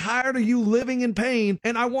tired of you living in pain,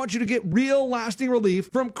 and I want you to get real lasting relief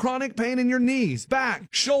from chronic pain in your knees, back,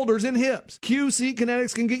 shoulders, and hips. QC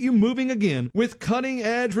Kinetics can get you moving again with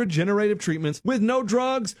cutting-edge regenerative treatments with no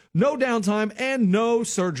drugs, no downtime, and no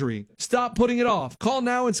surgery. Stop putting it off. Call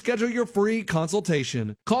now and schedule your free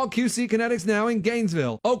consultation. Call QC Kinetics now in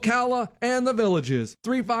Gainesville, Ocala, and the Villages.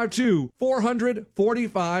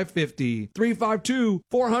 352-400-4550.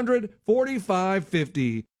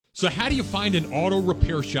 352-400-4550. So how do you find an auto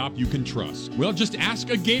repair shop you can trust? Well, just ask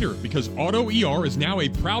a Gator, because Auto ER is now a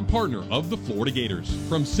proud partner of the Florida Gators.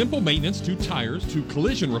 From simple maintenance to tires to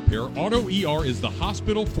collision repair, Auto ER is the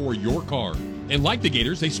hospital for your car. And like the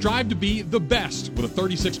Gators, they strive to be the best with a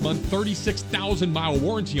 36-month, 36,000-mile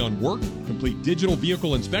warranty on work, complete digital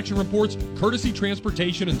vehicle inspection reports, courtesy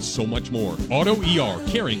transportation, and so much more. Auto ER,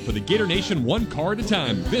 caring for the Gator Nation one car at a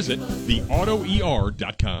time. Visit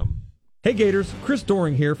theautoer.com. Hey Gators, Chris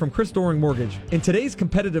Doring here from Chris Doring Mortgage. In today's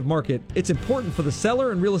competitive market, it's important for the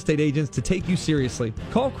seller and real estate agents to take you seriously.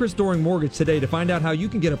 Call Chris Doring Mortgage today to find out how you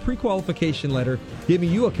can get a pre-qualification letter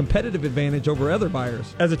giving you a competitive advantage over other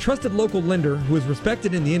buyers. As a trusted local lender who is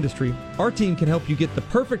respected in the industry, our team can help you get the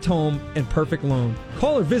perfect home and perfect loan.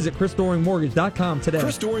 Call or visit ChrisDoringMortgage.com today.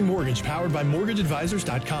 Chris Doring Mortgage, powered by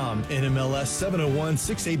MortgageAdvisors.com. NMLS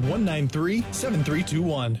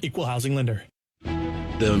 701-68193-7321. Equal housing lender.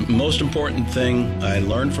 The most important thing I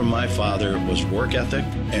learned from my father was work ethic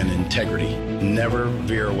and integrity. Never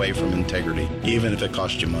veer away from integrity, even if it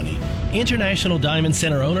costs you money. International Diamond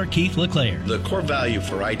Center owner Keith LeClaire. The core value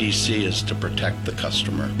for IDC is to protect the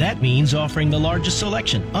customer. That means offering the largest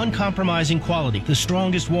selection, uncompromising quality, the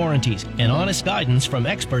strongest warranties, and honest guidance from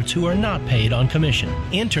experts who are not paid on commission.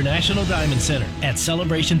 International Diamond Center at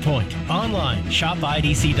Celebration Point. Online,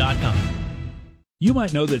 shopidc.com. You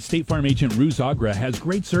might know that State Farm agent Ruz Agra has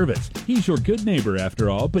great service. He's your good neighbor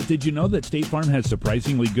after all, but did you know that State Farm has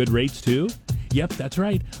surprisingly good rates too? Yep, that's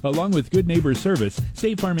right. Along with good neighbor service,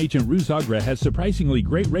 State Farm agent Ruz Agra has surprisingly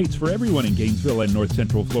great rates for everyone in Gainesville and North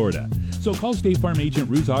Central Florida. So call State Farm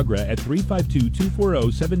agent Ruz Agra at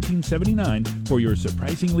 352-240-1779 for your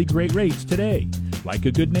surprisingly great rates today. Like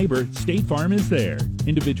a good neighbor, State Farm is there.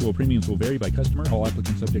 Individual premiums will vary by customer. All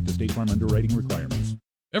applicants subject to State Farm underwriting requirements.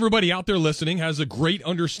 Everybody out there listening has a great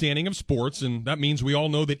understanding of sports, and that means we all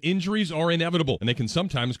know that injuries are inevitable, and they can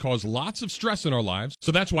sometimes cause lots of stress in our lives.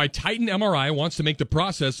 So that's why Titan MRI wants to make the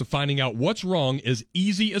process of finding out what's wrong as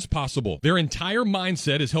easy as possible. Their entire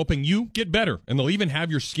mindset is helping you get better, and they'll even have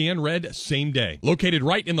your scan read same day. Located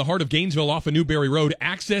right in the heart of Gainesville off of Newberry Road,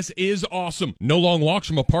 access is awesome. No long walks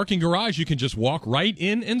from a parking garage. You can just walk right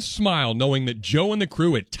in and smile knowing that Joe and the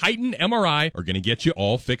crew at Titan MRI are going to get you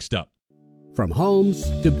all fixed up. From homes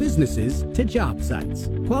to businesses to job sites,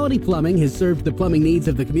 Quality Plumbing has served the plumbing needs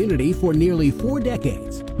of the community for nearly 4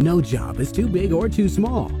 decades. No job is too big or too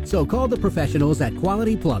small, so call the professionals at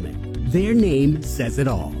Quality Plumbing. Their name says it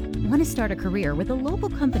all. Want to start a career with a local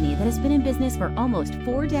company that has been in business for almost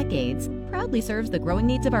 4 decades, proudly serves the growing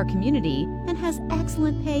needs of our community, and has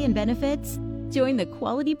excellent pay and benefits? Join the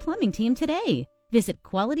Quality Plumbing team today. Visit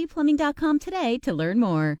qualityplumbing.com today to learn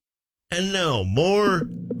more. And now more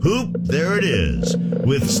Hoop There It Is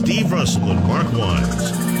with Steve Russell and Mark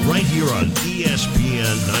Wise, right here on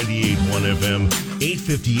ESPN 98.1 FM,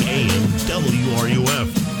 850 AM WRUF,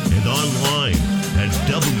 and online at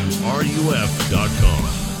WRUF.com.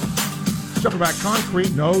 Silverback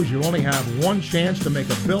Concrete knows you only have one chance to make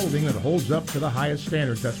a building that holds up to the highest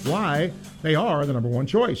standards. That's why they are the number one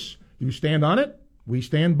choice. You stand on it, we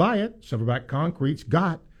stand by it. Silverback Concrete's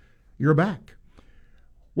got your back.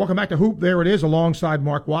 Welcome back to Hoop There It Is alongside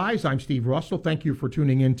Mark Wise. I'm Steve Russell. Thank you for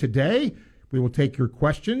tuning in today. We will take your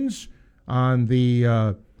questions on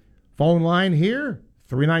the phone line here,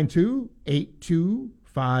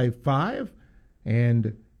 392-8255.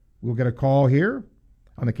 And we'll get a call here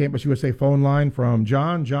on the Campus USA phone line from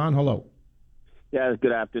John. John, hello. Yeah,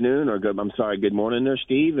 good afternoon, or good morning there,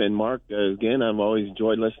 Steve. And Mark, again, I've always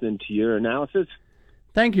enjoyed listening to your analysis.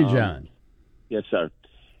 Thank you, John. Yes, sir.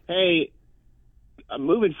 Hey,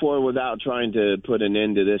 moving forward without trying to put an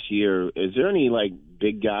end to this year, is there any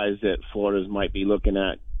big guys that Florida's might be looking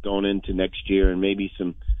at going into next year, and maybe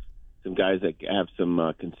some guys that have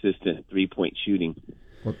some consistent 3-point shooting?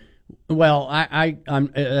 Well,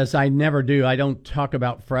 I'm as I never do, I don't talk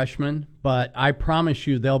about freshmen, but I promise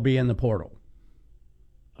you they'll be in the portal.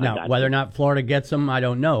 Now, whether or not Florida gets them, I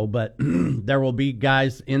don't know, but there will be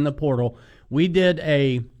guys in the portal. We did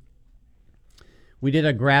a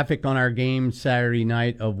graphic on our game Saturday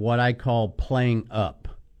night of what I call playing up.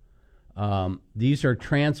 These are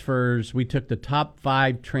transfers. We took the top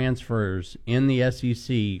 5 transfers in the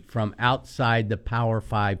SEC from outside the Power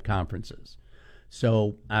 5 conferences.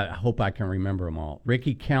 So I hope I can remember them all.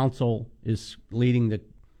 Ricky Council is leading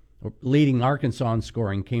Arkansas in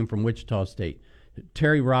scoring, came from Wichita State.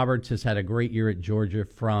 Terry Roberts has had a great year at Georgia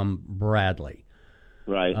from Bradley.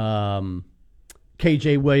 Right.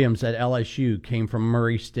 KJ Williams at LSU came from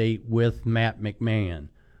Murray State with Matt McMahon.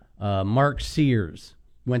 Mark Sears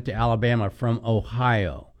went to Alabama from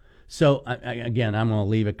Ohio. So, again, I'm going to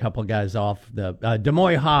leave a couple guys off.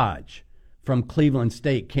 Demoy Hodge from Cleveland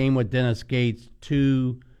State came with Dennis Gates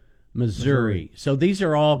to Missouri. So these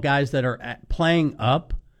are all guys that are playing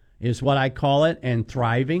up, is what I call it, and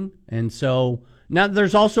thriving. And so now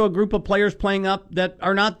there's also a group of players playing up that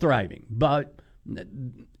are not thriving. But,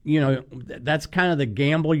 that's kind of the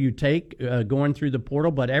gamble you take going through the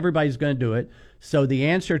portal, but everybody's going to do it. So the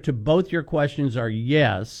answer to both your questions are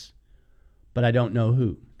yes, but I don't know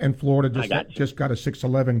who. And Florida just got a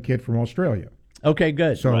 6'11" kid from Australia. Okay,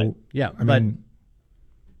 good. So, yeah, but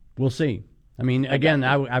we'll see. I mean, again,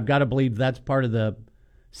 I've got to believe that's part of the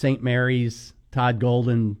St. Mary's, Todd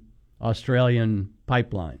Golden, Australian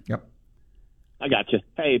pipeline. Yep. I got you.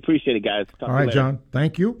 Hey, appreciate it, guys. Talk All right, John.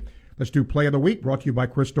 Thank you. Let's do Play of the Week, brought to you by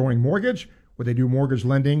Chris Doring Mortgage, where they do mortgage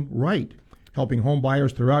lending right, helping home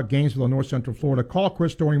buyers throughout Gainesville and North Central Florida. Call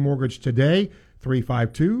Chris Doring Mortgage today,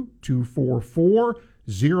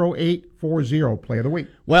 352-244-0840. Play of the Week.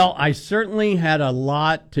 Well, I certainly had a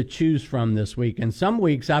lot to choose from this week, and some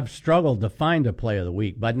weeks I've struggled to find a Play of the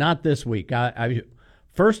Week, but not this week.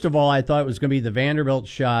 First of all, I thought it was going to be the Vanderbilt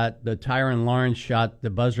shot, the Tyron Lawrence shot, the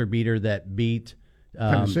buzzer beater that beat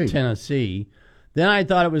Tennessee. Then I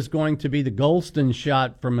thought it was going to be the Golston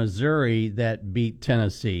shot from Missouri that beat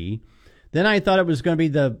Tennessee. Then I thought it was going to be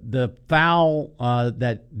the foul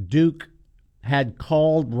that Duke had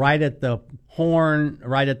called right at the horn,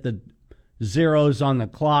 right at the zeros on the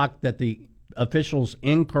clock that the officials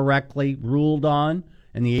incorrectly ruled on,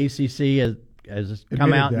 and the ACC has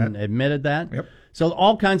come out and admitted that. Yep. So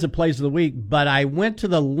all kinds of plays of the week, but I went to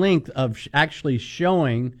the length of actually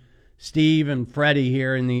showing Steve and Freddie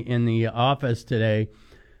here in the office today.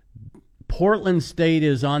 Portland State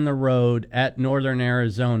is on the road at Northern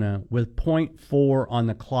Arizona with .4 on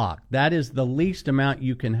the clock. That is the least amount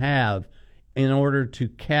you can have in order to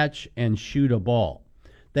catch and shoot a ball.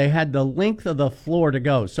 They had the length of the floor to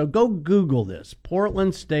go. So go Google this.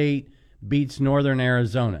 Portland State beats Northern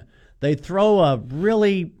Arizona. They throw a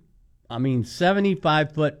really,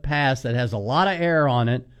 75-foot pass that has a lot of air on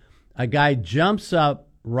it. A guy jumps up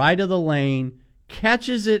right of the lane,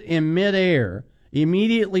 catches it in midair,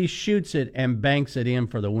 immediately shoots it, and banks it in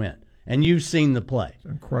for the win. And you've seen the play. It's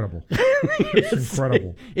incredible. It's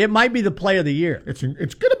incredible. It might be the play of the year. It's going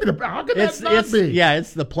to be how could that not be? Yeah,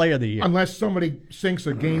 it's the play of the year. Unless somebody sinks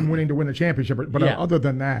a game winning to win the championship. But other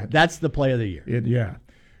than that. That's the play of the year.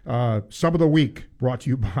 Sub of the Week brought to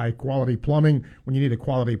you by Quality Plumbing. When you need a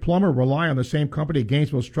quality plumber, rely on the same company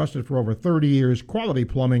Gainesville's trusted for over 30 years. Quality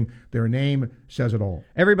Plumbing, their name says it all.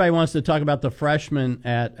 Everybody wants to talk about the freshman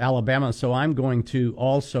at Alabama, so I'm going to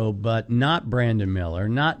also, but not Brandon Miller,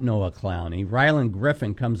 not Noah Clowney. Rylan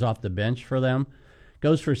Griffin comes off the bench for them.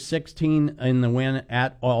 Goes for 16 in the win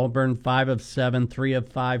at Auburn, 5 of 7, 3 of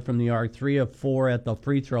 5 from the arc, 3 of 4 at the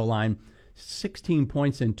free throw line, 16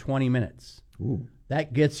 points in 20 minutes. Ooh.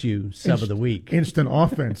 That gets you sub of the week. Instant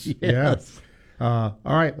offense. Yes. All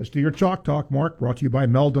right, let's do your Chalk Talk, Mark. Brought to you by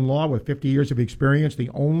Meldon Law with 50 years of experience. The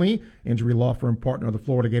only injury law firm partner of the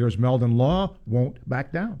Florida Gators, Meldon Law, won't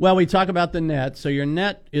back down. Well, we talk about the net. So your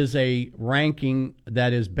net is a ranking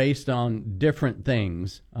that is based on different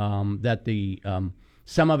things. That the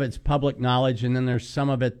some of it's public knowledge, and then there's some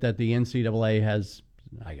of it that the NCAA has.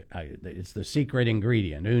 It's the secret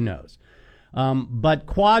ingredient. Who knows? But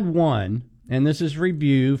Quad 1. And this is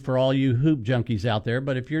review for all you hoop junkies out there,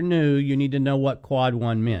 but if you're new, you need to know what Quad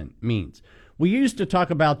 1 means. We used to talk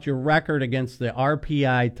about your record against the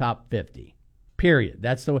RPI top 50, period.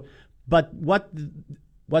 But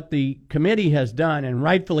what the committee has done, and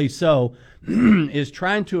rightfully so, is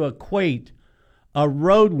trying to equate a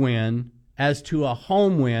road win as to a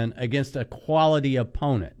home win against a quality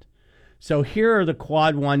opponent. So here are the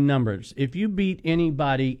Quad 1 numbers. If you beat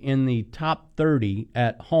anybody in the top 30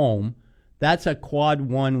 at home, that's a Quad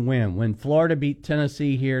 1 win. When Florida beat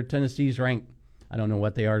Tennessee here, Tennessee's ranked, I don't know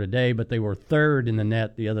what they are today, but they were third in the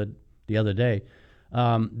net the other day.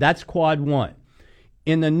 That's Quad 1.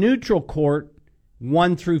 In the neutral court,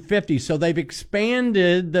 1 through 50. So they've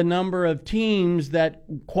expanded the number of teams that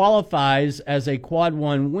qualifies as a Quad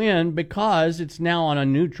 1 win because it's now on a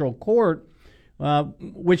neutral court,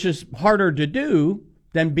 which is harder to do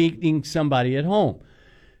than beating somebody at home.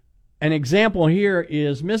 an example here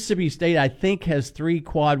is Mississippi State, I think, has 3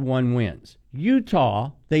 quad 1 wins.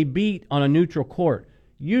 Utah, they beat on a neutral court.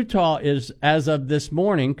 Utah is, as of this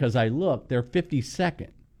morning, because I looked, they're 52nd.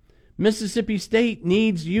 Mississippi State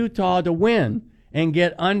needs Utah to win and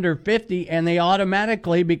get under 50, and they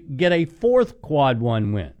automatically get a 4th quad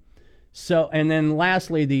 1 win. So, and then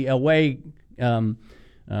lastly, the away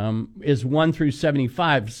is 1 through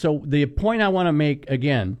 75. So the point I want to make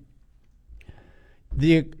again,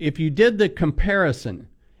 if you did the comparison,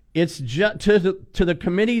 it's just to the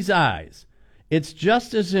committee's eyes, it's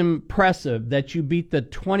just as impressive that you beat the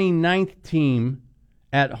 29th team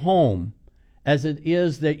at home as it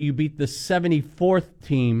is that you beat the 74th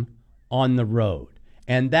team on the road.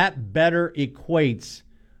 And that better equates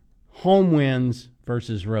home wins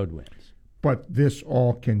versus road wins. But this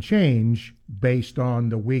all can change based on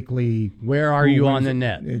the weekly. Where are you on the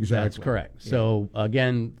net? Exactly. That's correct. Yeah. So,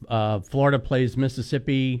 again, Florida plays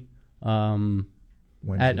Mississippi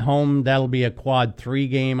at home. That'll be a quad 3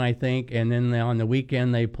 game, I think. And then on the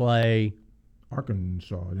weekend, they play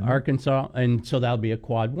Arkansas. And so that'll be a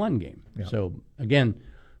quad 1 game. Yeah. So, again,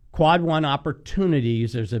 quad 1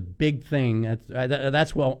 opportunities, there's a big thing.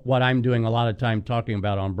 That's what I'm doing a lot of time talking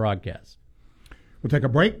about on broadcasts. We'll take a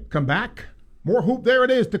break, come back. More Hoop There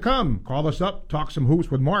It Is to come. Call us up, talk some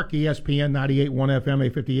hoops with Mark, ESPN 98.1 FM,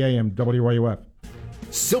 850 AM, WRUF.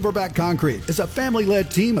 Silverback Concrete is a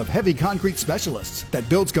family-led team of heavy concrete specialists that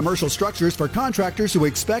builds commercial structures for contractors who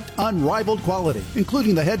expect unrivaled quality,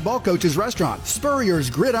 including the head ball coach's restaurant,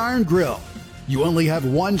 Spurrier's Gridiron Grill. You only have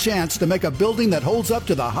one chance to make a building that holds up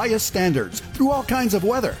to the highest standards through all kinds of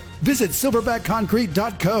weather. Visit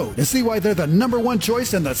silverbackconcrete.co to see why they're the #1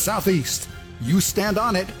 choice in the Southeast. You stand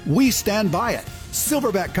on it, we stand by it.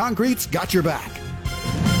 Silverback Concrete's got your back.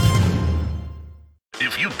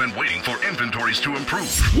 If you've been waiting for inventories to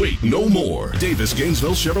improve, wait no more. Davis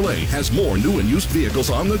Gainesville Chevrolet has more new and used vehicles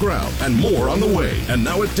on the ground and more on the way. And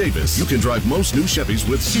now at Davis, you can drive most new Chevys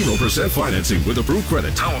with 0% financing with approved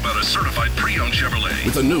credit. How about a certified pre-owned Chevrolet?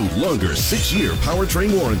 With a new, longer 6-year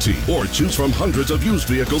powertrain warranty. Or choose from hundreds of used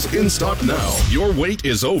vehicles in stock now. Your wait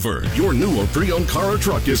is over. Your new or pre-owned car or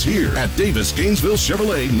truck is here at Davis Gainesville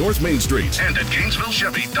Chevrolet, North Main Street. And at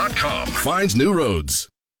GainesvilleChevy.com. Finds new roads.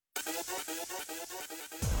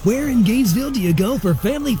 Where in Gainesville do you go for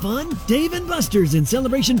family fun? Dave & Buster's in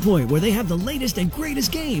Celebration Point, where they have the latest and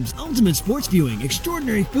greatest games, ultimate sports viewing,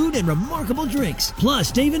 extraordinary food, and remarkable drinks.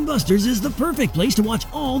 Plus, Dave & Buster's is the perfect place to watch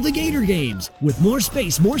all the Gator games. With more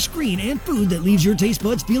space, more screen, and food that leaves your taste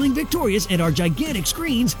buds feeling victorious at our gigantic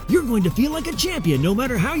screens, you're going to feel like a champion no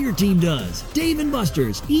matter how your team does. Dave &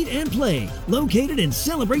 Buster's, eat and play, located in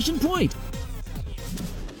Celebration Point.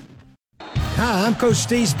 Hi, I'm Coach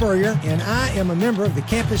Steve Spurrier, and I am a member of the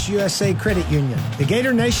Campus USA Credit Union. The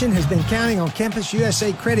Gator Nation has been counting on Campus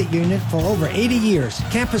USA Credit Union for over 80 years.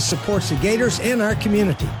 Campus supports the Gators and our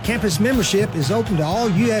community. Campus membership is open to all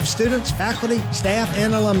UF students, faculty, staff,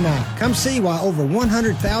 and alumni. Come see why over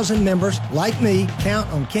 100,000 members, like me, count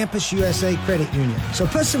on Campus USA Credit Union. So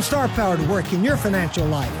put some star power to work in your financial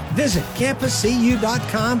life. Visit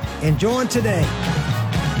campuscu.com and join today.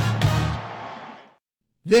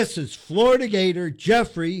 This is Florida Gator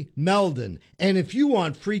Jeffrey Meldon, and if you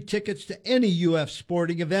want free tickets to any UF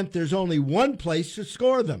sporting event, there's only one place to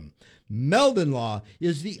score them. Meldon Law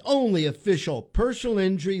is the only official personal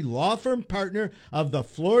injury law firm partner of the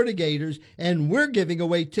Florida Gators, and we're giving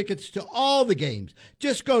away tickets to all the games.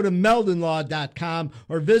 Just go to meldonlaw.com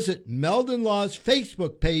or visit Meldon Law's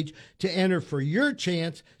Facebook page to enter for your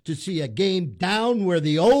chance to see a game down where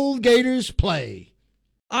the old Gators play.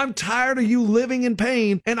 I'm tired of you living in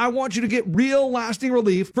pain, and I want you to get real lasting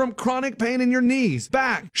relief from chronic pain in your knees,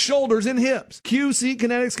 back, shoulders, and hips. QC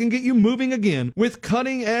Kinetics can get you moving again with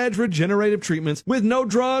cutting-edge regenerative treatments with no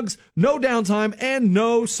drugs, no downtime, and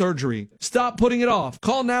no surgery. Stop putting it off.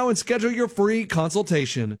 Call now and schedule your free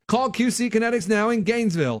consultation. Call QC Kinetics now in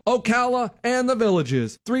Gainesville, Ocala, and the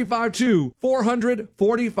Villages.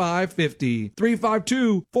 352-400-4550.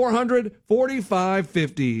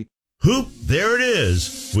 352-400-4550. Hoop There It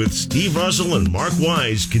Is with Steve Russell and Mark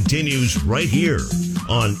Wise continues right here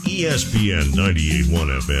on ESPN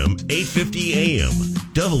 98.1 FM, 850 AM,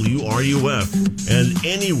 WRUF, and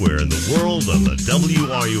anywhere in the world on the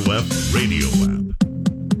WRUF radio app.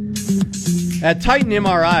 At Titan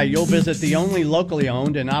MRI, you'll visit the only locally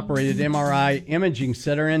owned and operated MRI imaging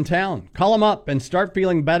center in town. Call them up and start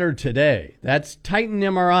feeling better today. That's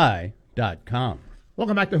TitanMRI.com.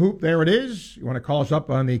 Welcome back to Hoop There It Is. You want to call us up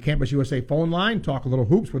on the Campus USA phone line, talk a little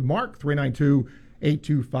hoops with Mark,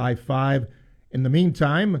 392-8255. In the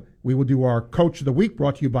meantime, we will do our Coach of the Week,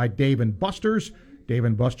 brought to you by Dave & Buster's.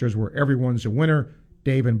 Dave & Buster's, where everyone's a winner.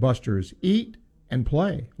 Dave and Buster's Eat and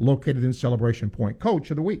Play, located in Celebration Point.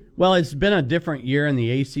 Coach of the week. Well, it's been a different year in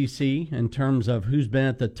the ACC in terms of who's been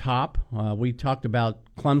at the top. We talked about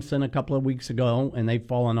Clemson a couple of weeks ago, and they've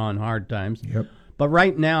fallen on hard times. Yep. But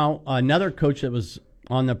right now, another coach that was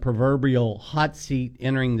on the proverbial hot seat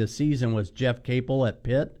entering the season was Jeff Capel at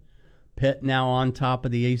Pitt. Pitt now on top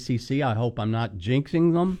of the ACC. I hope I'm not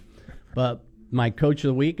jinxing them, but my coach of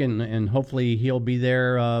the week, and hopefully he'll be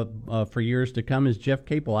there for years to come, is Jeff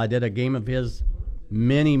Capel. I did a game of his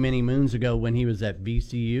many, many moons ago when he was at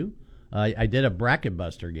VCU. I did a bracket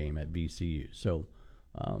buster game at VCU. So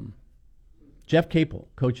Jeff Capel,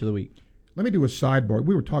 coach of the week. Let me do a sidebar.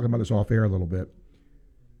 We were talking about this off air a little bit.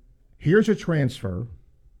 Here's a transfer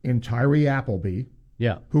in Tyree Appleby,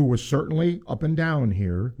 who was certainly up and down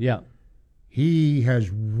here. Yeah. He had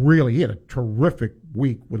a terrific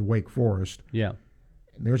week with Wake Forest. Yeah.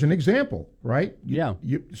 And there's an example, right?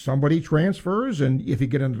 Somebody transfers, and if you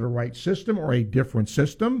get into the right system or a different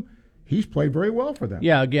system, he's played very well for them.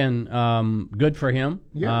 Yeah, again, good for him.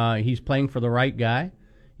 Yeah. He's playing for the right guy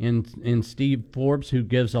in Steve Forbes, who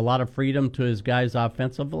gives a lot of freedom to his guys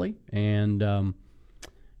offensively, and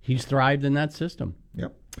he's thrived in that system.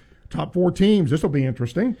 Yep. Top 4 teams. This will be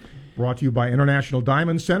interesting. Brought to you by International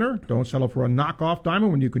Diamond Center. Don't settle for a knockoff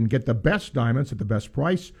diamond when you can get the best diamonds at the best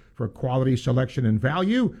price for quality, selection, and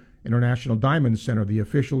value. International Diamond Center, the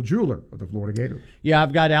official jeweler of the Florida Gators. Yeah,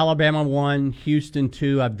 I've got Alabama 1, Houston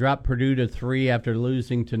 2. I've dropped Purdue to 3 after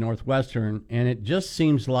losing to Northwestern, and it just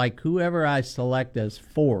seems like whoever I select as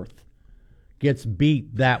 4th gets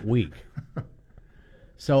beat that week.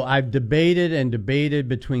 So I've debated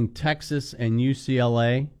between Texas and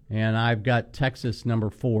UCLA, and I've got Texas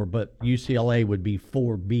number 4, but UCLA would be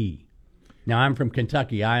 4B. Now, I'm from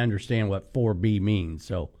Kentucky. I understand what 4B means.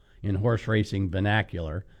 So in horse racing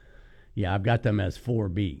vernacular, yeah, I've got them as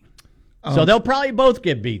 4B. So they'll probably both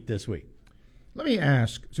get beat this week. Let me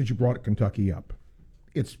ask, since you brought Kentucky up,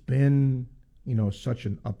 it's been, such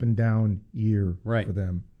an up and down year for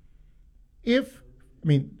them.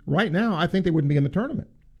 Right now, I think they wouldn't be in the tournament.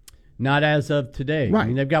 Not as of today. Right. I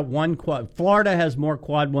mean, they've got one quad. Florida has more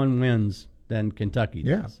quad 1 wins than Kentucky does.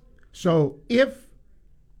 Yeah. So if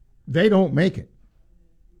they don't make it,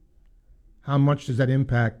 how much does that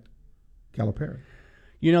impact Calipari?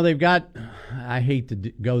 They've got, I hate to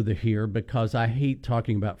go here because I hate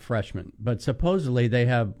talking about freshmen, but supposedly they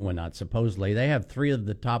have, not supposedly, they have 3 of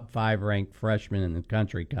the top 5 ranked freshmen in the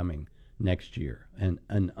country coming next year, and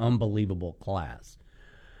an unbelievable class.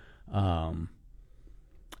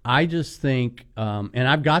 I just think, and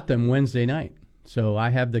I've got them Wednesday night. So I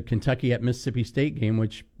have the Kentucky at Mississippi State game,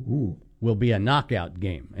 which will be a knockout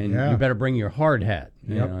game. And you better bring your hard hat,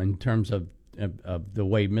 in terms of the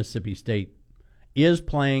way Mississippi State is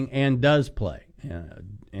playing and does play,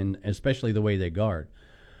 and especially the way they guard.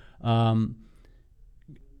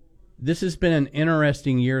 This has been an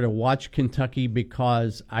interesting year to watch Kentucky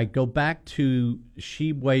because I go back to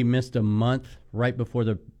Shibwe missed a month right before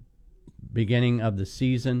the beginning of the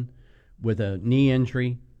season with a knee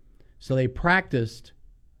injury. So they practiced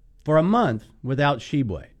for a month without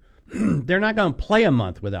Shibwe. They're not going to play a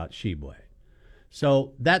month without Shibwe.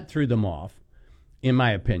 So that threw them off, in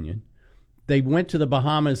my opinion. They went to the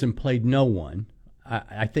Bahamas and played no one.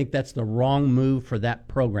 I think that's the wrong move for that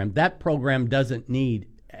program. That program doesn't need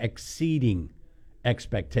exceeding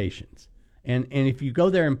expectations. And if you go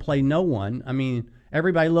there and play no one,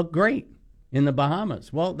 everybody looked great in the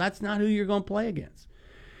Bahamas. Well, that's not who you're going to play against.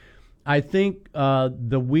 I think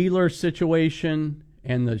the Wheeler situation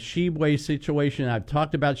and the Shibwe situation, I've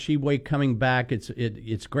talked about Shibwe coming back.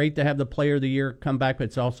 It's great to have the player of the year come back, but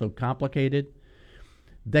it's also complicated.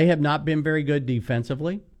 They have not been very good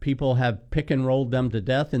defensively. People have pick and rolled them to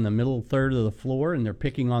death in the middle third of the floor, and they're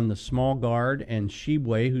picking on the small guard and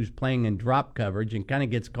Shibwe, who's playing in drop coverage and kind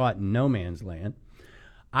of gets caught in no man's land.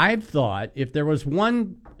 I've thought if there was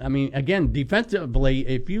one, again, defensively,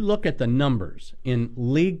 if you look at the numbers in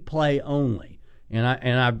league play only,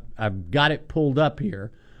 and I've got it pulled up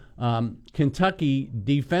here, Kentucky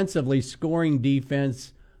defensively, scoring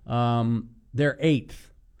defense, they're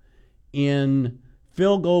 8th. In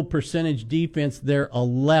field goal percentage defense, they're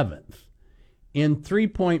 11th. In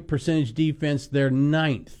three-point percentage defense, they're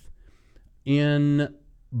 9th. In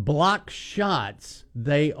block shots,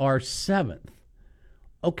 they are 7th.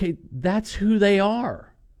 Okay, that's who they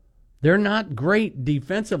are. They're not great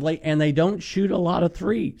defensively, and they don't shoot a lot of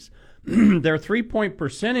threes. Their three-point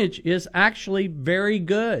percentage is actually very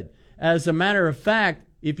good. As a matter of fact,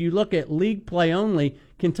 if you look at league play only,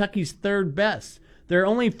 Kentucky's 3rd best. There are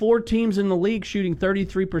only 4 teams in the league shooting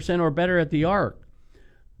 33% or better at the arc.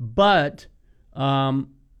 But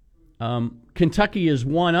Kentucky is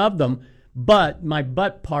one of them, but my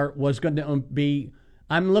but part was going to be,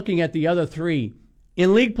 I'm looking at the other three.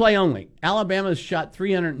 In league play only, Alabama's shot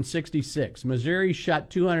 366. Missouri shot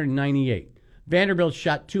 298. Vanderbilt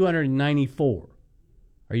shot 294.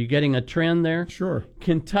 Are you getting a trend there? Sure.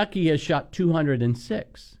 Kentucky has shot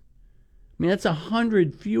 206. I mean, that's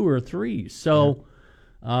 100 fewer threes. So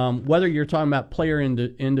whether you're talking about player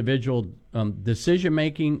individual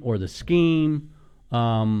decision-making or the scheme,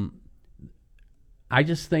 I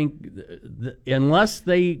just think unless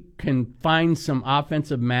they can find some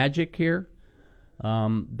offensive magic here,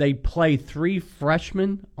 they play 3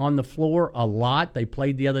 freshmen on the floor a lot. They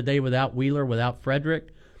played the other day without Wheeler, without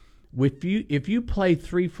Frederick. If you play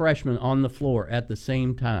 3 freshmen on the floor at the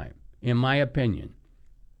same time, in my opinion,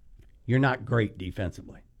 you're not great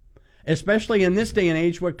defensively, especially in this day and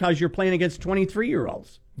age because you're playing against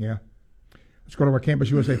 23-year-olds. Yeah. Let's go to our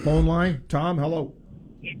Campus USA phone line. Tom, hello.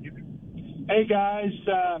 Hey, guys.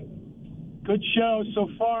 Good show so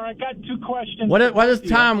far. I got 2 questions. What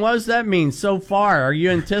does that mean so far? Are you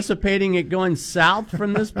anticipating it going south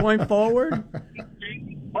from this point forward?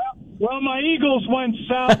 Well, my Eagles went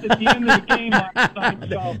south at the end of the game last night.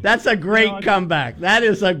 So, that's a great comeback. That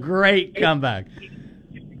is a great comeback.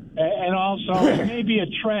 And also, maybe a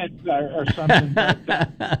trend or something. But,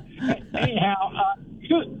 anyhow,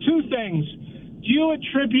 2 things. Do you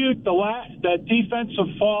attribute the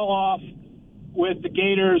defensive fall off with the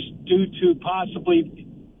Gators due to possibly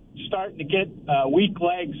starting to get weak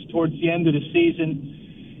legs towards the end of the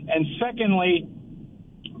season? And secondly,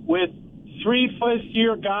 with 3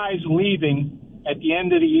 fifth-year guys leaving at the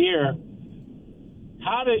end of the year,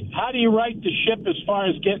 how do you right the ship as far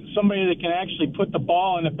as getting somebody that can actually put the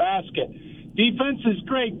ball in the basket? Defense is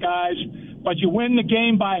great, guys, but you win the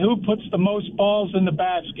game by who puts the most balls in the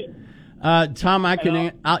basket. Tom, I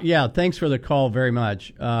can. Thanks for the call very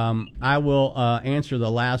much. I will answer the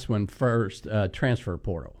last one first. Transfer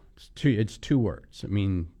portal. It's 2 words. I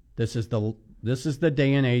mean, this is the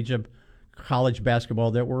day and age of college basketball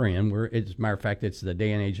that we're in. As a matter of fact, it's the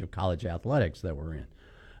day and age of college athletics that we're in.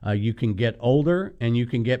 You can get older and you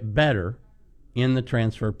can get better in the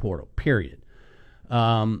transfer portal. Period.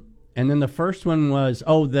 And then the first one was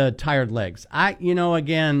the tired legs. I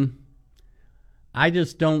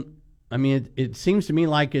just don't. I mean, it seems to me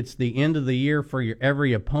like it's the end of the year for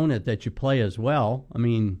every opponent that you play as well. I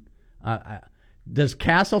mean, does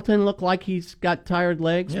Castleton look like he's got tired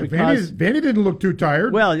legs? Yeah, Vandy didn't look too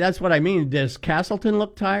tired. Well, that's what I mean. Does Castleton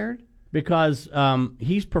look tired? Because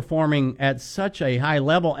he's performing at such a high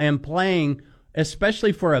level and playing,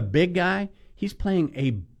 especially for a big guy, he's playing a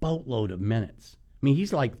boatload of minutes. I mean,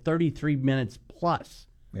 he's like 33 minutes plus.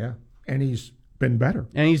 Yeah, and he's been better.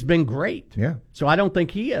 And he's been great. Yeah. So I don't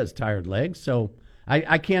think he has tired legs. So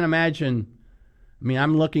I can't imagine. I mean,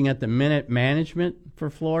 I'm looking at the minute management for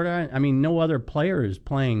Florida. I mean, no other player is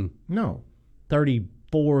playing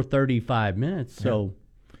 34, 35 minutes. So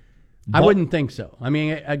I wouldn't think so. I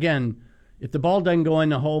mean, again, if the ball doesn't go in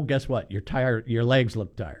the hole, guess what? You're tired. Your legs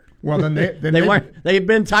look tired. Well, then they've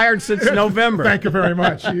been tired since November. Thank you very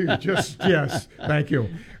much. Yes, thank you.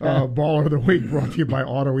 Baller of the Week brought to you by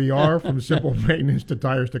Auto ER. From simple maintenance to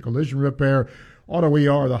tires to collision repair. Auto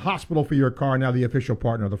ER, the hospital for your car, now the official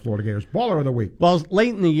partner of the Florida Gators. Baller of the Week. Well,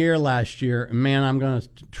 late in the year last year, man, I'm going to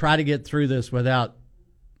try to get through this without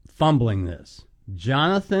fumbling this.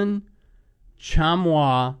 Jonathan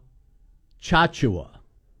Tchamwa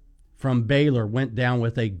from Baylor went down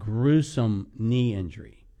with a gruesome knee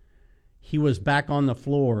injury. He was back on the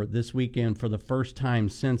floor this weekend for the first time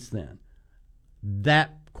since then.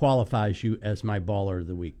 That qualifies you as my baller of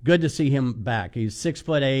the week. Good to see him back. He's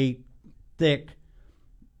 6'8", thick.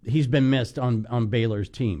 He's been missed on Baylor's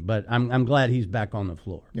team, but I'm glad he's back on the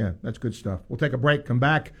floor. Yeah, that's good stuff. We'll take a break, come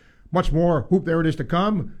back. Much more Hoop There It Is to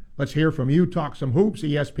come. Let's hear from you. Talk some hoops.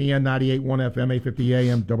 ESPN 98.1 FM, 850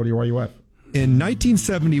 AM, WRUF. In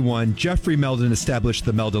 1971, Jeffrey Meldon established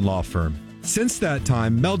the Meldon Law Firm. Since that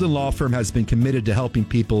time, Meldon Law Firm has been committed to helping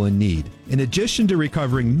people in need. In addition to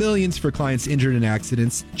recovering millions for clients injured in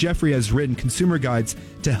accidents, Jeffrey has written consumer guides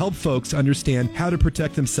to help folks understand how to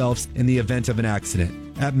protect themselves in the event of an accident.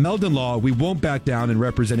 At Meldon Law, we won't back down in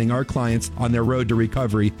representing our clients on their road to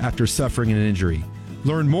recovery after suffering an injury.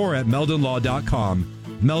 Learn more at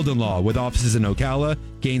meldonlaw.com. Meldon Law, with offices in Ocala,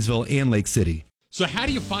 Gainesville, and Lake City. So how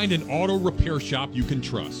do you find an auto repair shop you can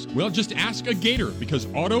trust? Well, just ask a Gator, because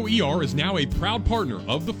Auto ER is now a proud partner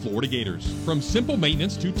of the Florida Gators. From simple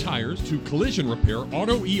maintenance to tires to collision repair,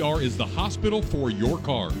 Auto ER is the hospital for your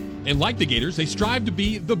car. And like the Gators, they strive to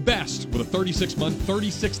be the best with a 36-month,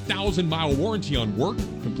 36,000-mile warranty on work,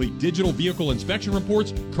 complete digital vehicle inspection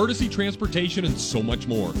reports, courtesy transportation, and so much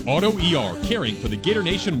more. Auto ER, caring for the Gator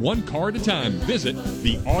Nation one car at a time. Visit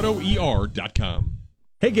theautoer.com.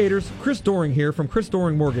 Hey Gators, Chris Doring here from Chris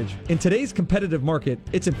Doring Mortgage. In today's competitive market,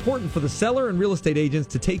 it's important for the seller and real estate agents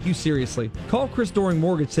to take you seriously. Call Chris Doring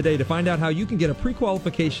Mortgage today to find out how you can get a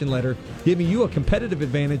pre-qualification letter giving you a competitive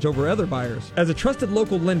advantage over other buyers. As a trusted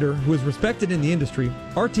local lender who is respected in the industry,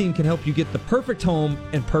 our team can help you get the perfect home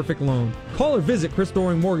and perfect loan. Call or visit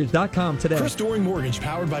ChrisDoringMortgage.com today. Chris Doring Mortgage,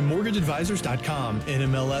 powered by MortgageAdvisors.com.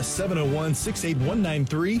 NMLS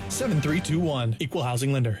 701-68193-7321. Equal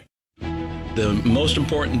housing lender. The most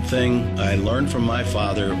important thing I learned from my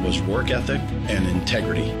father was work ethic and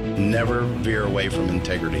integrity. Never veer away from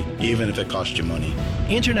integrity, even if it costs you money.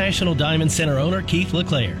 International Diamond Center owner Keith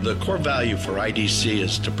LeClaire. The core value for IDC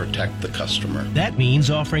is to protect the customer. That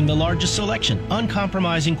means offering the largest selection,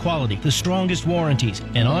 uncompromising quality, the strongest warranties,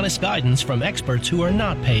 and honest guidance from experts who are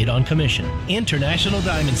not paid on commission. International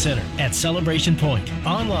Diamond Center at Celebration Point.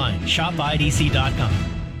 Online,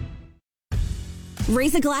 shopidc.com.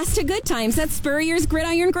 Raise a glass to good times at Spurrier's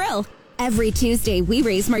Gridiron Grill. Every Tuesday, we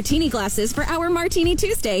raise martini glasses for our Martini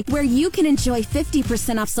Tuesday, where you can enjoy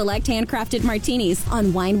 50% off select handcrafted martinis.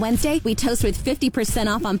 On Wine Wednesday, we toast with 50%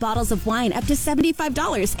 off on bottles of wine up to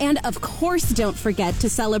 $75. And of course, don't forget to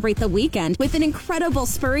celebrate the weekend with an incredible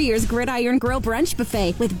Spurrier's Gridiron Grill brunch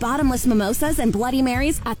buffet with bottomless mimosas and Bloody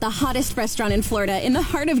Marys at the hottest restaurant in Florida in the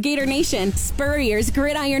heart of Gator Nation, Spurrier's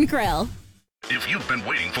Gridiron Grill. If you've been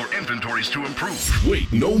waiting for inventories to improve,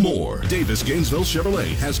 wait no more. Davis Gainesville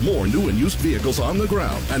Chevrolet has more new and used vehicles on the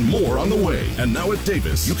ground and more on the way. And now at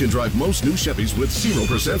Davis, you can drive most new Chevys with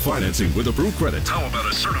 0% financing with approved credit. How about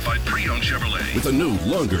a certified pre-owned Chevrolet? With a new,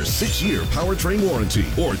 longer 6-year powertrain warranty.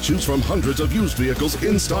 Or choose from hundreds of used vehicles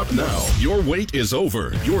in stock now. Your wait is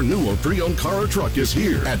over. Your new or pre-owned car or truck is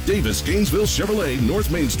here at Davis Gainesville Chevrolet,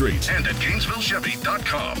 North Main Street. And at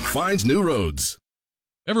GainesvilleChevy.com. Finds new roads.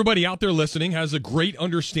 Everybody out there listening has a great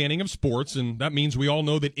understanding of sports, and that means we all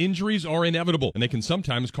know that injuries are inevitable, and they can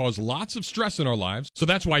sometimes cause lots of stress in our lives. So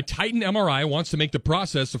that's why Titan MRI wants to make the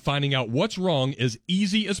process of finding out what's wrong as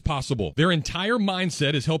easy as possible. Their entire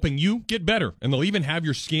mindset is helping you get better, and they'll even have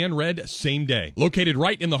your scan read same day. Located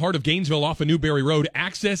right in the heart of Gainesville off of Newberry Road,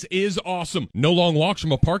 access is awesome. No long walks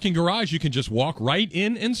from a parking garage. You can just walk right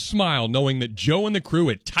in and smile knowing that Joe and the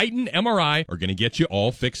crew at Titan MRI are going to get you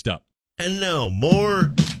all fixed up. And now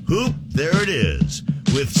more Hoop There It Is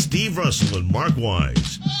with Steve Russell and Mark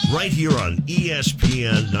Wise right here on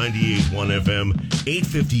ESPN 98.1 FM,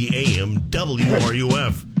 850 AM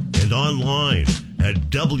WRUF and online at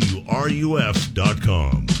WRUF.com.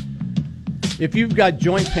 If you've got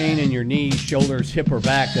joint pain in your knees, shoulders, hip, or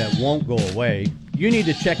back that won't go away, you need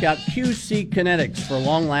to check out QC Kinetics for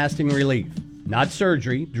long-lasting relief. Not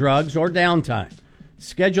surgery, drugs, or downtime.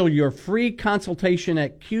 Schedule your free consultation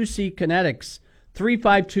at QC Kinetics,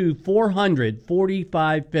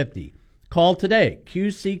 352-400-4550. Call today,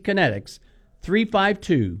 QC Kinetics,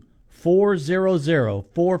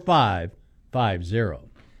 352-400-4550.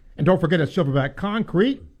 And don't forget at Silverback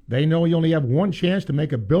Concrete, they know you only have one chance to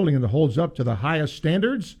make a building that holds up to the highest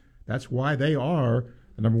standards. That's why they are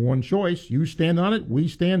the number one choice. You stand on it, we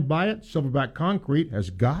stand by it. Silverback Concrete has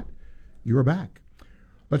got your back.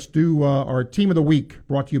 Let's do our Team of the Week,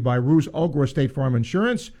 brought to you by Ruse Olgra State Farm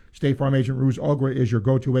Insurance. State Farm agent Ruse Olgra is your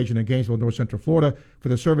go-to agent in Gainesville, North Central Florida, for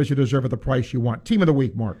the service you deserve at the price you want. Team of the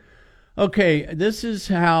Week, Mark. Okay, this is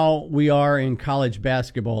how we are in college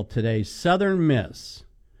basketball today. Southern Miss,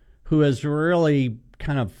 who has really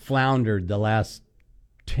kind of floundered the last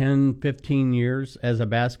 10, 15 years as a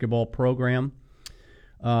basketball program.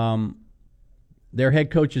 Their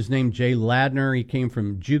head coach is named Jay Ladner. He came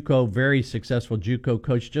from JUCO, very successful JUCO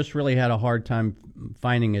coach, just really had a hard time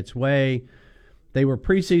finding its way. They were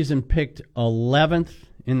preseason picked 11th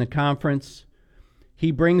in the conference.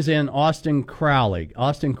 He brings in Austin Crowley.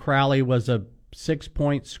 Austin Crowley was a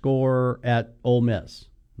 6-point scorer at Ole Miss,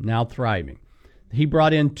 now thriving. He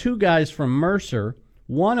brought in 2 guys from Mercer,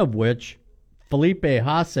 one of which, Felipe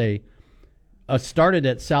Haase, started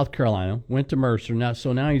at South Carolina, went to Mercer, now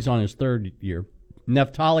he's on his 3rd year.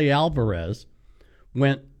 Neftali Alvarez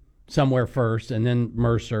went somewhere first, and then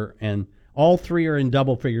Mercer, and all 3 are in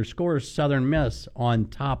double-figure scores. Southern Miss on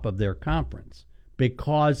top of their conference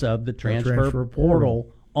because of the transfer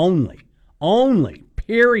portal only,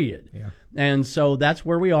 period. Yeah. And so that's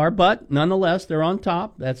where we are, but nonetheless, they're on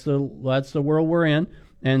top. That's the world we're in.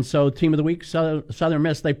 And so, Team of the Week, Southern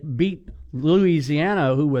Miss. They beat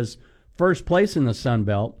Louisiana, who was first place in the Sun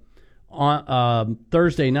Belt, on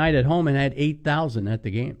Thursday night at home, and had 8,000 at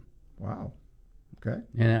the game. Wow. Okay.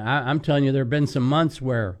 And I'm telling you, there have been some months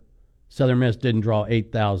where Southern Miss didn't draw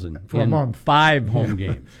 8,000 for a month. 5 home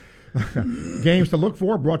games. Games to look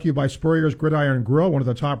for, brought to you by Spurrier's Gridiron Grill, one of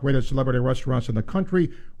the top-rated celebrity restaurants in the country,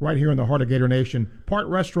 right here in the heart of Gator Nation. Part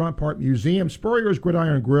restaurant, part museum. Spurrier's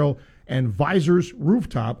Gridiron Grill and Visors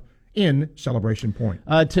Rooftop in Celebration Point.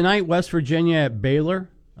 Tonight, West Virginia at Baylor.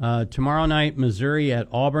 Tomorrow night, Missouri at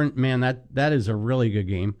Auburn. Man, that is a really good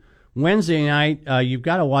game. Wednesday night, you've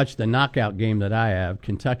got to watch the knockout game that I have,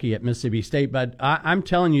 Kentucky at Mississippi State. But I'm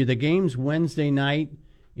telling you, the games Wednesday night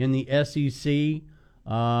in the SEC,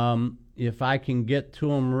 if I can get to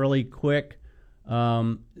them really quick,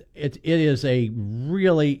 it is a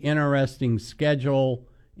really interesting schedule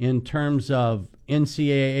in terms of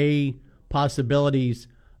NCAA possibilities.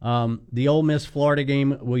 The Ole Miss Florida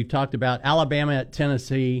game we talked about, Alabama at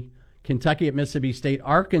Tennessee, Kentucky at Mississippi State,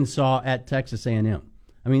 Arkansas at Texas A&M.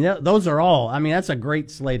 I mean, those are all. I mean, that's a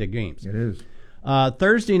great slate of games. It is.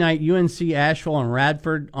 Thursday night, UNC Asheville and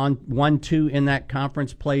Radford on 1-2 in that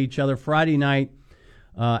conference play each other. Friday night,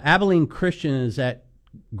 Abilene Christian is at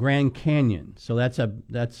Grand Canyon, so that's a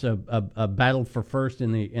battle for first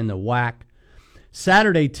in the WAC.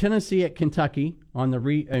 Saturday, Tennessee at Kentucky on the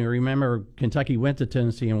remember Kentucky went to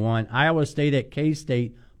Tennessee and won. Iowa State at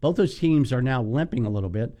K-State. Both those teams are now limping a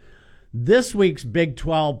little bit. This week's Big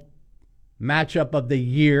 12 matchup of the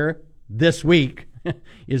year this week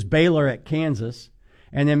is Baylor at Kansas,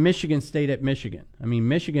 and then Michigan State at Michigan. I mean,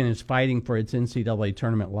 Michigan is fighting for its NCAA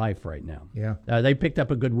tournament life right now. Yeah. They picked up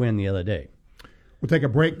a good win the other day. We'll take a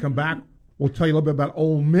break, come back. We'll tell you a little bit about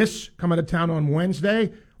Ole Miss coming to town on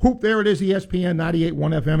Wednesday. Hoop, there it is, ESPN 98.1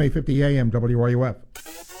 FM, 850 AM, WRUF.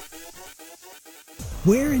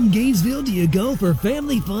 Where in Gainesville do you go for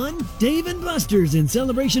family fun? Dave & Buster's in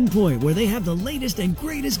Celebration Point, where they have the latest and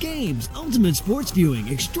greatest games, ultimate sports viewing,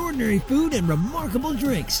 extraordinary food, and remarkable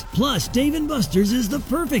drinks. Plus, Dave & Buster's is the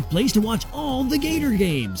perfect place to watch all the Gator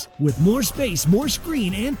games. With more space, more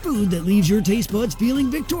screen, and food that leaves your taste buds feeling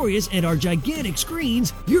victorious at our gigantic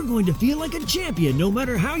screens, you're going to feel like a champion no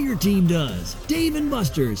matter how your team does. Dave &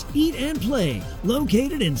 Buster's, eat and play,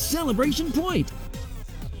 located in Celebration Point.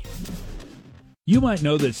 You might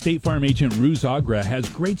know that State Farm agent Ruz Agra has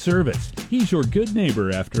great service. He's your good neighbor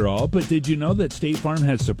after all, but did you know that State Farm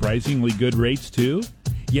has surprisingly good rates too?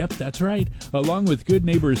 Yep, that's right. Along with good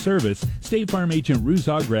neighbor service, State Farm agent Ruz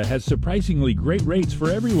Agra has surprisingly great rates for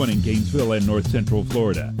everyone in Gainesville and North Central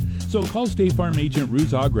Florida. So call State Farm agent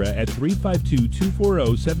Ruz Agra at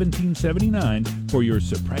 352-240-1779 for your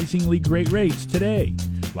surprisingly great rates today.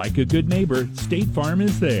 Like a good neighbor, State Farm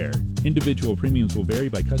is there. Individual premiums will vary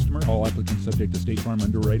by customer. All applicants subject to State Farm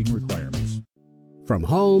underwriting requirements. From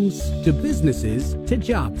homes to businesses to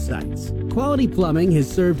job sites, Quality Plumbing has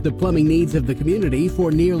served the plumbing needs of the community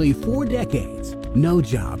for nearly 4 decades. No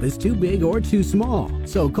job is too big or too small,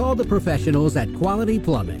 so call the professionals at Quality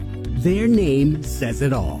Plumbing. Their name says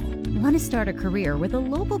it all. Want to start a career with a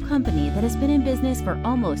local company that has been in business for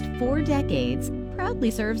almost 4 decades, proudly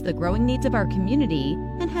serves the growing needs of our community,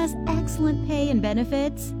 and has excellent pay and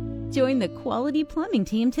benefits? Join the Quality Plumbing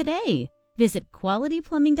team today. Visit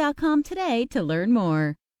qualityplumbing.com today to learn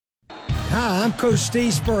more. Hi, I'm Coach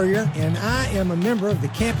Steve Spurrier, and I am a member of the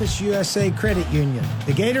Campus USA Credit Union.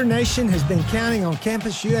 The Gator Nation has been counting on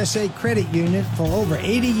Campus USA Credit Union for over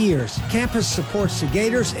 80 years. Campus supports the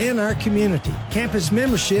Gators and our community. Campus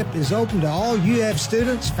membership is open to all UF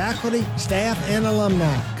students, faculty, staff, and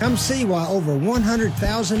alumni. Come see why over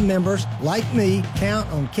 100,000 members like me count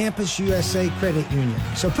on Campus USA Credit Union.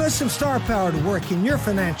 So put some star power to work in your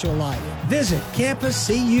financial life. Visit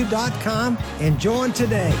campuscu.com and join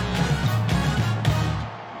today.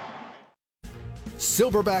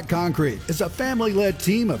 Silverback Concrete is a family-led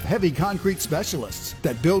team of heavy concrete specialists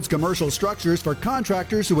that builds commercial structures for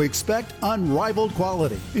contractors who expect unrivaled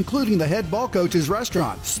quality, including the head ball coach's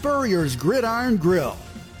restaurant, Spurrier's Gridiron Grill.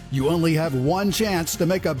 You only have one chance to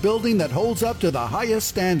make a building that holds up to the highest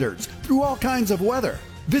standards through all kinds of weather.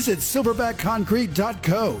 Visit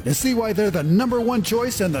silverbackconcrete.co to see why they're the #1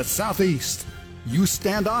 choice in the Southeast. You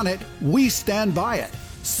stand on it, we stand by it.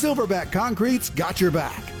 Silverback Concrete's got your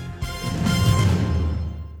back.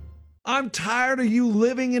 I'm tired of you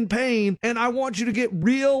living in pain, and I want you to get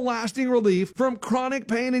real lasting relief from chronic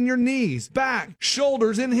pain in your knees, back,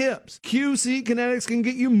 shoulders, and hips. QC Kinetics can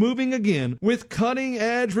get you moving again with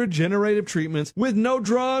cutting-edge regenerative treatments with no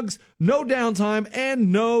drugs, no downtime,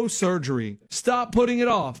 and no surgery. Stop putting it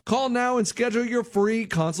off. Call now and schedule your free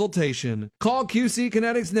consultation. Call QC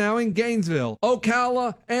Kinetics now in Gainesville,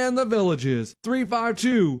 Ocala, and the Villages.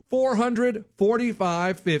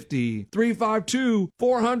 352-400-4550.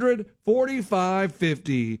 352-400-4550.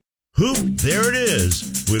 Hoop, there it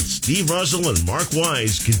is, with Steve Russell and Mark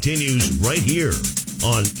Wise continues right here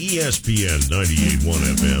on ESPN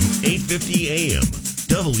 98.1 FM, 850 AM,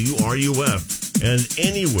 WRUF, and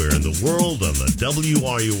anywhere in the world on the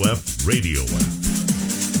WRUF radio app.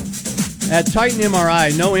 At Titan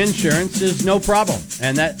MRI, no insurance is no problem.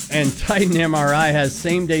 And Titan MRI has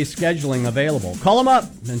same-day scheduling available. Call them up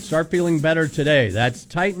and start feeling better today. That's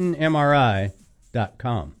TitanMRI.com.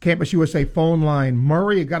 Campus USA phone line.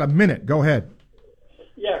 Murray, you got a minute. Go ahead.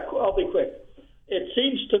 Yeah, I'll be quick. It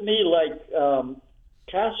seems to me like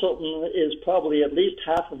Castleton is probably at least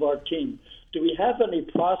half of our team. Do we have any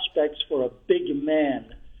prospects for a big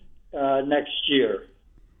man next year?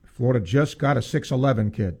 Florida just got a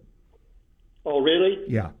 6'11" kid. Oh, really?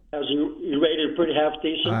 Yeah. Has he rated pretty half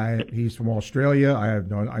decent? He's from Australia. I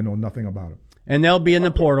know nothing about him. And they'll be in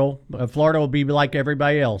the portal. Florida will be like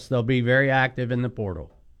everybody else. They'll be very active in the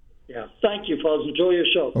portal. Yeah. Thank you, fellas. Enjoy your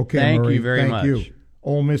show. Okay, Thank Murray, you very much. You.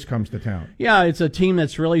 Ole Miss comes to town. Yeah, it's a team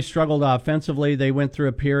that's really struggled offensively. They went through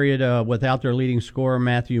a period without their leading scorer,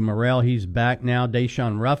 Matthew Morrell. He's back now.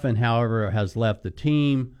 Deshaun Ruffin, however, has left the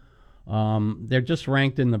team. They're just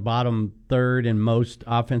ranked in the bottom third in most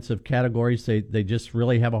offensive categories. They just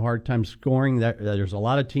really have a hard time scoring. There's a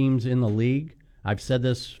lot of teams in the league. I've said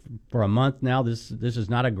this for a month now. This is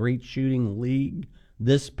not a great shooting league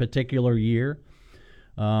this particular year.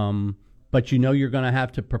 But you know you're going to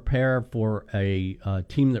have to prepare for a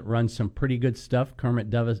team that runs some pretty good stuff. Kermit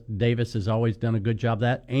Davis has always done a good job of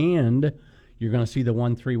that. And you're going to see the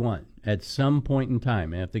 1-3-1 at some point in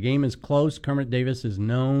time. And if the game is close, Kermit Davis is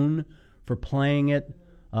known for playing it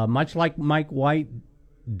much like Mike White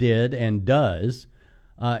did and does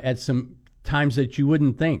at some times that you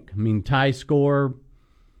wouldn't think. I mean, tie score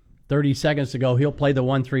 30 seconds to go, he'll play the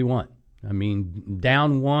 1-3-1. I mean,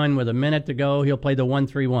 down one with a minute to go, he'll play the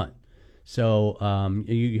 1-3-1. So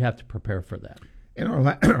you have to prepare for that. In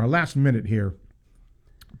our last minute here,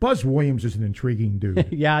 Buzz Williams is an intriguing dude.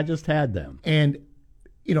 Yeah, I just had them. And,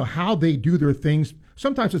 you know, how they do their things,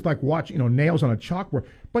 sometimes it's like watching, nails on a chalkboard,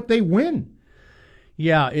 but they win.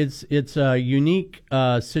 Yeah, it's a unique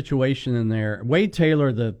situation in there. Wade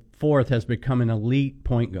Taylor, the fourth, has become an elite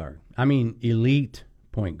point guard. I mean, elite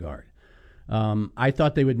point guard. I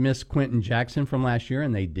thought they would miss Quentin Jackson from last year,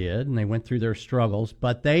 and they did, and they went through their struggles.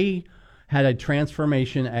 But they had a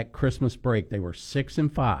transformation at Christmas break. They were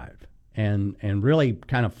 6-5 and really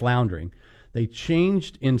kind of floundering. They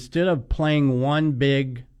changed, instead of playing one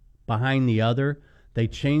big behind the other, they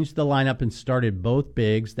changed the lineup and started both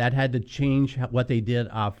bigs. That had to change what they did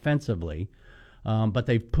offensively. But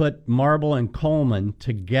they've put Marble and Coleman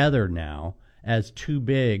together now as two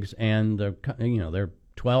bigs, and they're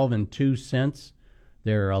 12-2 since.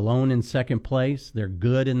 They're alone in second place. They're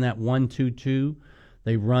good in that 1-2-2.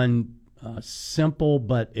 They run simple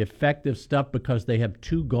but effective stuff because they have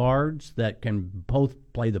two guards that can both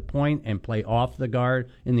play the point and play off the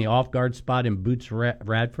guard in the off guard spot in Boots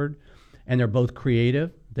Radford. And they're both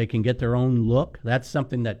creative. They can get their own look. That's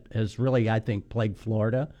something that has really, I think, plagued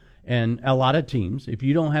Florida and a lot of teams. If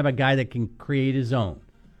you don't have a guy that can create his own,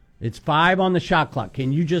 it's 5 on the shot clock.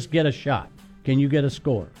 Can you just get a shot? Can you get a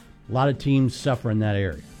score? A lot of teams suffer in that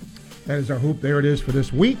area. That is our hoop. There it is for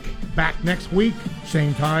this week. Back next week,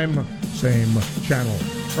 same time, same channel.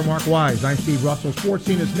 For Mark Wise, I'm Steve Russell. Sports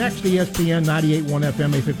Scene is next. ESPN 98.1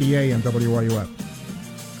 FM, 850 AM, WRUF.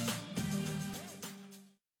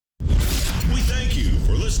 We thank you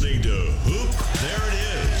for listening to Hoop There It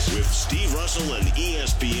Is with Steve Russell and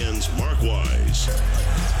ESPN's Mark Wise.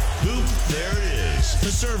 Hoop There It Is,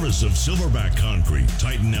 the service of Silverback Concrete,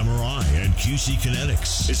 Titan MRI, and QC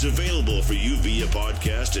Kinetics. It's available for you via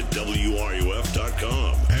podcast at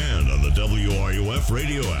WRUF.com and on the WRUF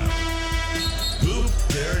radio app. Hoop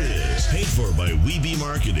There It Is, paid for by Weeby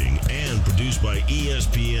Marketing and produced by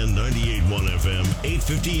ESPN 98.1 FM,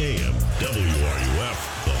 850 AM,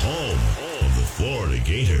 WRUF, the home of the Florida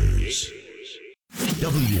Gators.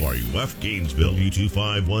 WRUF Gainesville,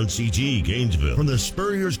 U251CG Gainesville. From the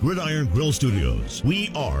Spurrier's Gridiron Grill Studios,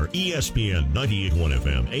 we are ESPN 98.1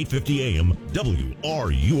 FM, 850 AM,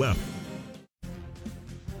 WRUF.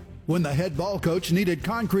 When the head ball coach needed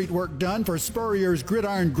concrete work done for Spurrier's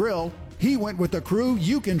Gridiron Grill, he went with the crew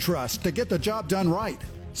you can trust to get the job done right.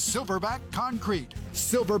 Silverback Concrete.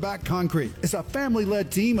 Silverback Concrete is a family-led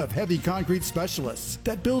team of heavy concrete specialists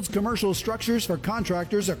that builds commercial structures for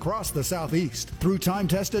contractors across the Southeast. Through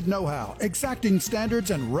time-tested know-how, exacting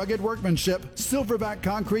standards, and rugged workmanship, Silverback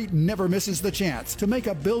Concrete never misses the chance to make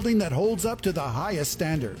a building that holds up to the highest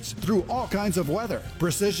standards through all kinds of weather,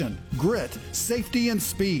 precision, grit, safety, and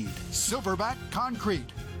speed. Silverback Concrete.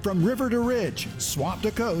 From river to ridge, swamp to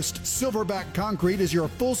coast, Silverback Concrete is your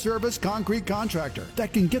full-service concrete contractor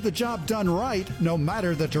that can get the job done right no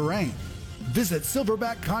matter the terrain. Visit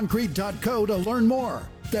silverbackconcrete.co to learn more.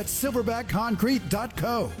 That's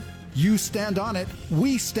silverbackconcrete.co. You stand on it,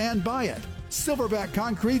 we stand by it. Silverback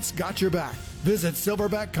Concrete's got your back. Visit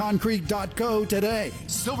silverbackconcrete.co today.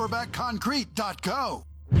 silverbackconcrete.co.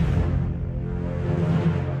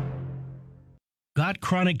 Got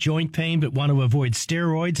chronic joint pain but want to avoid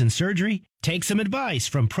steroids and surgery? Take some advice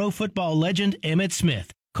from pro football legend Emmitt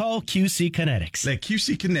Smith. Call QC Kinetics. Let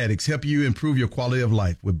QC Kinetics help you improve your quality of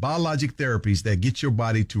life with biologic therapies that get your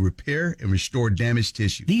body to repair and restore damaged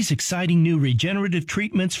tissue. These exciting new regenerative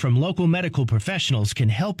treatments from local medical professionals can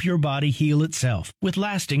help your body heal itself with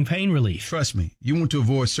lasting pain relief. Trust me, you want to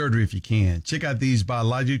avoid surgery if you can. Check out these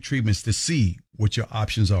biologic treatments to see what your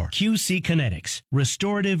options are. QC Kinetics.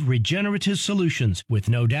 Restorative, regenerative solutions with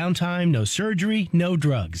no downtime, no surgery, no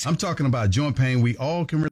drugs. I'm talking about joint pain we all can